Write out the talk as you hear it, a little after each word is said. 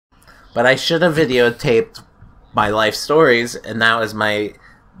But I should have videotaped my life stories, and that was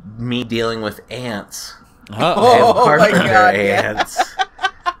me dealing with ants. Oh Carpenter ants.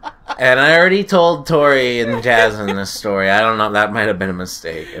 And I already told Tori and Jasmine this story. I don't know. That might have been a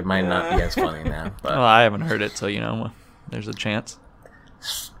mistake. It might not be as funny now. But. Well, I haven't heard it, so there's a chance.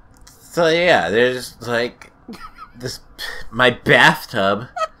 So yeah, there's like this. My bathtub.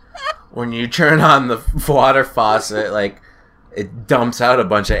 When you turn on the water faucet, like it dumps out a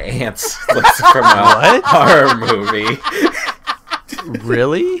bunch of ants like, from a horror movie.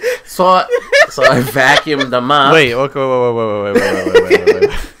 Really? So I vacuumed them up. Wait, wait.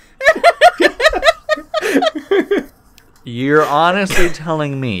 You're honestly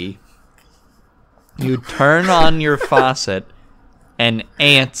telling me you turn on your faucet and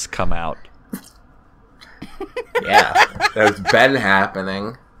ants come out? Yeah, that's been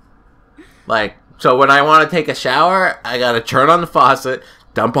happening. Like, so when I want to take a shower, I gotta turn on the faucet,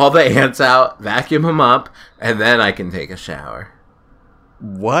 dump all the ants out, vacuum them up, and then I can take a shower.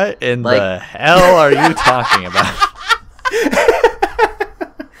 What in the hell are you talking about?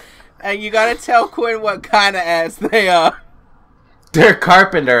 And you gotta tell Quinn what kind of ants they are. They're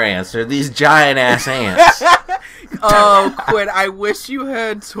carpenter ants. They're these giant-ass ants. Oh, Quinn, I wish you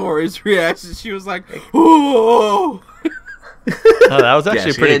heard Tori's reaction. She was like, "Ooh." Oh, that was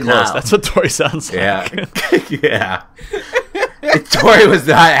actually pretty close. Know. That's what Tori sounds like. Yeah. Yeah. Tori was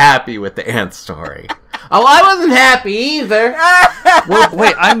not happy with the ant story. Oh, I wasn't happy either. Well,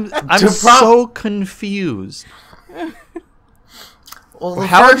 wait, I'm so confused. Well,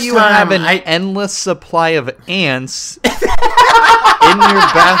 how do you have an endless supply of ants in your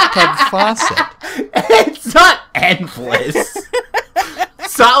bathtub faucet? It's not endless.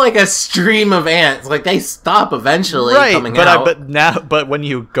 It's not like a stream of ants. Like they stop eventually coming out. But when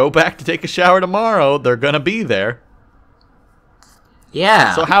you go back to take a shower tomorrow, they're gonna be there.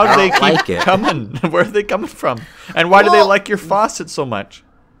 Yeah. So how do they keep coming? Where are they coming from? And why do they like your faucet so much?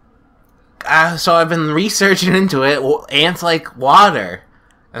 So I've been researching into it. Well, ants like water.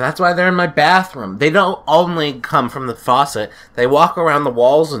 And that's why they're in my bathroom. They don't only come from the faucet. They walk around the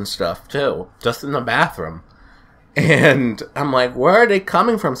walls and stuff, too. Just in the bathroom. And I'm like, where are they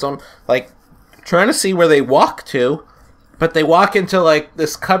coming from? So I'm, like, trying to see where they walk to. But they walk into, like,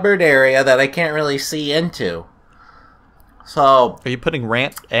 this cupboard area that I can't really see into. So... Are you putting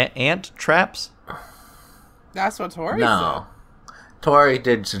ant traps? That's what Tori said. Tori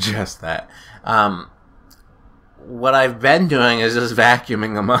did suggest that. What I've been doing is just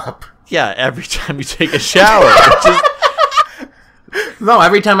vacuuming them up. Yeah, every time you take a shower. No,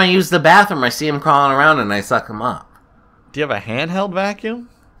 every time I use the bathroom, I see them crawling around and I suck them up. Do you have a handheld vacuum?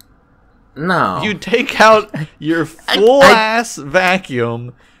 No. You take out your full-ass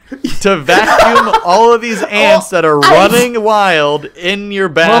vacuum to vacuum all of these ants that are running wild in your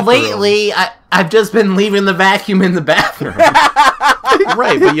bathroom. Well, lately, I've just been leaving the vacuum in the bathroom.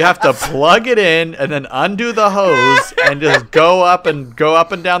 Right, but you have to plug it in and then undo the hose and just go up and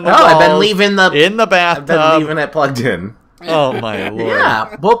down the walls. I've been leaving in the bathtub. I've been leaving it plugged in. Oh my lord!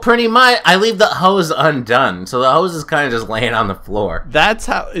 Yeah, well, pretty much. I leave the hose undone, so the hose is kind of just laying on the floor. That's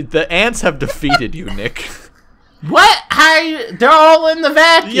how the ants have defeated you, Nick. What? How are you? They're all in the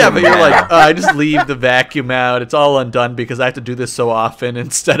vacuum. Yeah, but you're like, I just leave the vacuum out. It's all undone because I have to do this so often.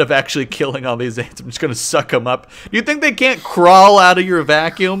 Instead of actually killing all these ants, I'm just going to suck them up. Do you think they can't crawl out of your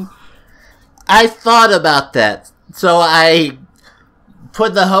vacuum? I thought about that. So I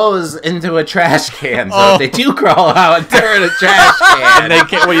put the hose into a trash can. So if they do crawl out, they're in a trash can. And they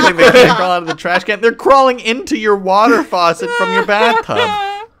can't. What do you think? They can't crawl out of the trash can? They're crawling into your water faucet from your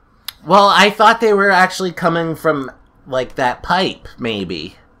bathtub. Well, I thought they were actually coming from, like, that pipe,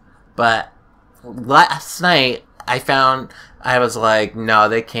 maybe. But last night, I was like, no,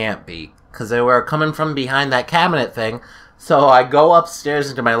 they can't be. Because they were coming from behind that cabinet thing. So I go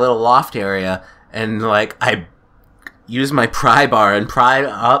upstairs into my little loft area, and, like, I use my pry bar and pry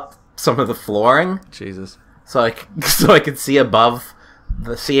up some of the flooring. Jesus. So I could see above...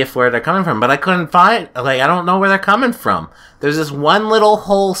 see if where they're coming from, but I couldn't find, like, I don't know where they're coming from. There's this one little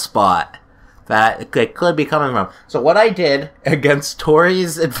hole spot that it could be coming from. So what I did, against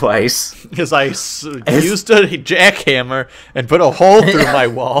Tori's advice, is I used a jackhammer and put a hole through my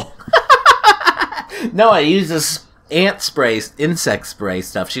wall. No, I used this insect spray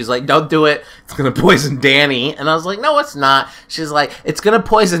stuff. She's like, don't do it, it's gonna poison Danny. And I was like, no, it's not. She's like, it's gonna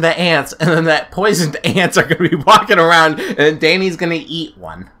poison the ants, and then that poisoned ants are gonna be walking around, and Danny's gonna eat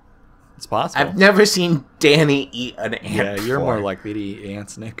one. It's possible. I've never seen Danny eat an ant. Yeah, you're before. more likely to eat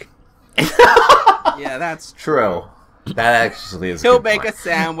ants, Nick. Yeah, that's true. That actually is. He'll make a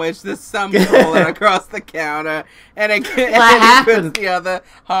sandwich. There's some rolling across the counter, and he puts the other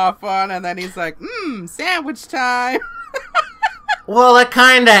half on, and then he's like, sandwich time. Well, it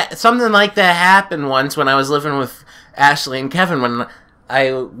kind of something like that happened once when I was living with Ashley and Kevin when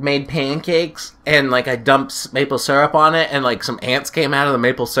I made pancakes and like I dumped maple syrup on it, and like some ants came out of the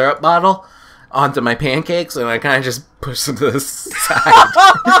maple syrup bottle onto my pancakes, and I kind of just pushed them to the side.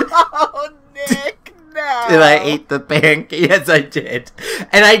 Oh, Nick. No. And I ate the pancake. Yes, I did.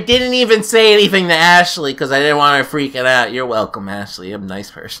 And I didn't even say anything to Ashley because I didn't want her freaking out. You're welcome, Ashley. I'm a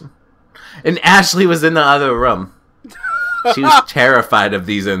nice person. And Ashley was in the other room. She was terrified of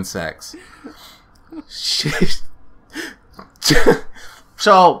these insects.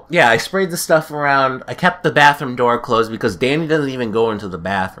 So, yeah, I sprayed the stuff around. I kept the bathroom door closed because Danny doesn't even go into the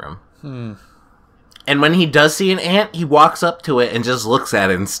bathroom. And when he does see an ant, he walks up to it and just looks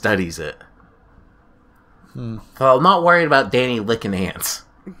at it and studies it. So I'm not worried about Danny licking ants.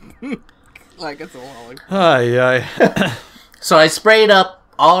 Like it's a lollipop. Aye. So I sprayed up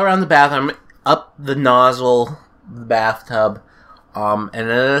all around the bathroom, up the nozzle, the bathtub, and then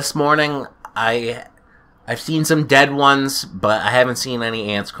this morning I've seen some dead ones, but I haven't seen any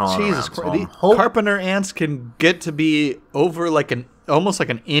ants crawling Jesus around. Christ! So carpenter ants can get to be over like almost like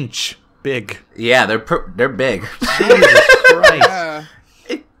an inch big. Yeah, they're big. Jesus Christ!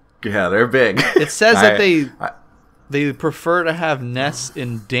 Yeah, they're big. It says that they prefer to have nests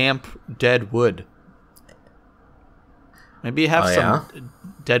in damp, dead wood. Maybe you have some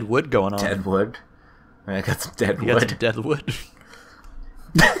dead wood going on. Dead wood. I got some dead You wood. got some dead wood.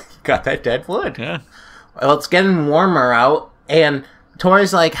 Got that dead wood. Yeah. Well, it's getting warmer out, and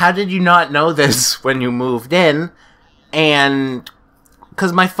Tori's like, how did you not know this when you moved in? And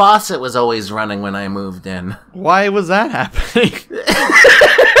because my faucet was always running when I moved in. Why was that happening?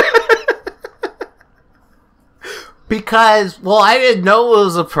 Because, well, I didn't know it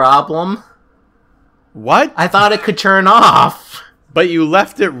was a problem. What? I thought it could turn off. But you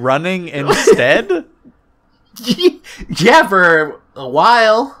left it running instead? Yeah, for a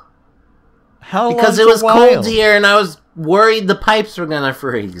while. How Because it was cold here and I was worried the pipes were going to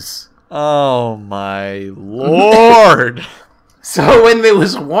freeze. Oh my lord. So when it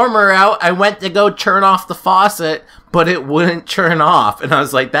was warmer out, I went to go turn off the faucet, but it wouldn't turn off. And I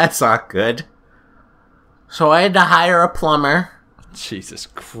was like, that's not good. So I had to hire a plumber. Jesus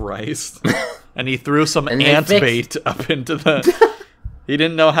Christ. And he threw some And ant bait up into the... He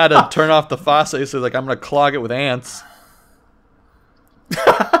didn't know how to turn off the faucet, so he's like, I'm going to clog it with ants.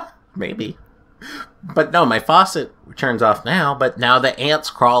 Maybe. But no, my faucet turns off now, but now the ants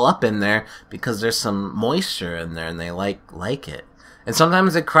crawl up in there because there's some moisture in there and they like it. And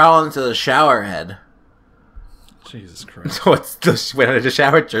sometimes they crawl into the shower head. Jesus Christ. So when the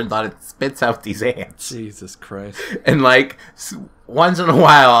shower turns on, it spits out these ants. Jesus Christ. And like once in a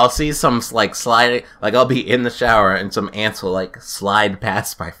while, I'll see some like sliding, like I'll be in the shower and some ants will like slide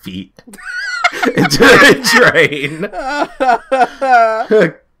past my feet into the drain.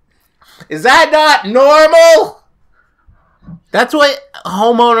 Is that not normal? That's what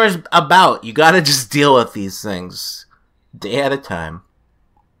homeowners about. You gotta just deal with these things day at a time.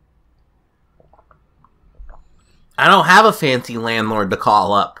 I don't have a fancy landlord to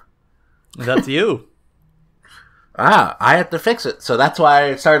call up. That's you. I have to fix it. So that's why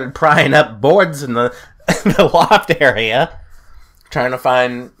I started prying up boards in the, in the loft area, trying to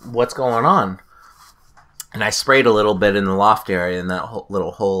find what's going on. And I sprayed a little bit in the loft area in that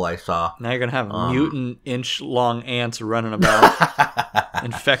little hole I saw. Now you're going to have mutant inch-long ants running about,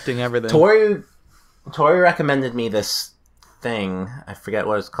 infecting everything. Tori recommended me this thing. I forget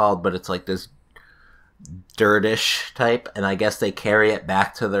what it's called, but it's like this dirtish type, and I guess they carry it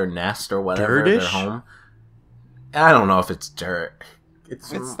back to their nest or whatever, their home. I don't know if it's dirt.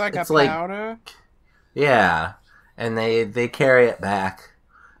 It's like a powder? Yeah, and they carry it back.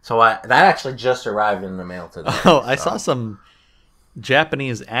 So that actually just arrived in the mail today. Oh, I saw some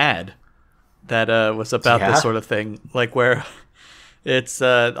Japanese ad that was about this sort of thing, like where it's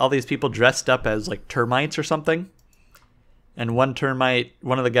all these people dressed up as like termites or something. And one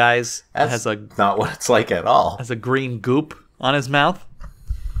of the guys has not what it's like at all. Has a green goop on his mouth.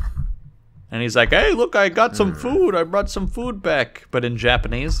 And he's like, hey, look, I got some food. I brought some food back. But in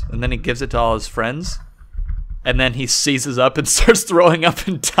Japanese. And then he gives it to all his friends. And then he seizes up and starts throwing up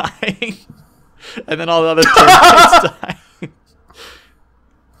and dying. And then all the other termites die.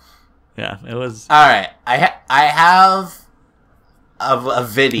 Yeah, it was... All right. I have a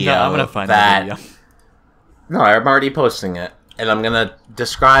video. No, I'm going to find that video. No, I'm already posting it, and I'm gonna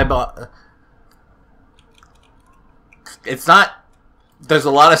describe. It's not. There's a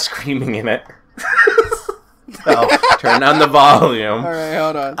lot of screaming in it. So turn down the volume. All right,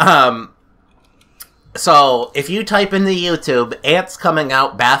 hold on. So if you type into YouTube "ants coming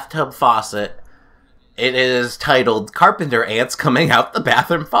out bathtub faucet," it is titled "Carpenter Ants Coming Out the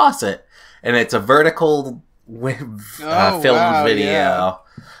Bathroom Faucet," and it's a vertical filmed video. Yeah.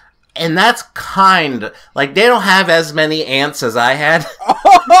 And that's kind like they don't have as many ants as I had.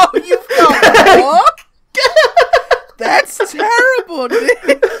 Oh, you've got a book? That's terrible,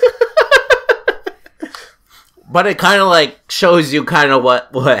 dude. But it kind of like shows you kind of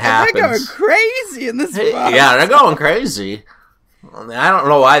what happens. They're going crazy in this box. Yeah, they're going crazy. I don't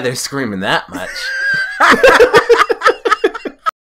know why they're screaming that much.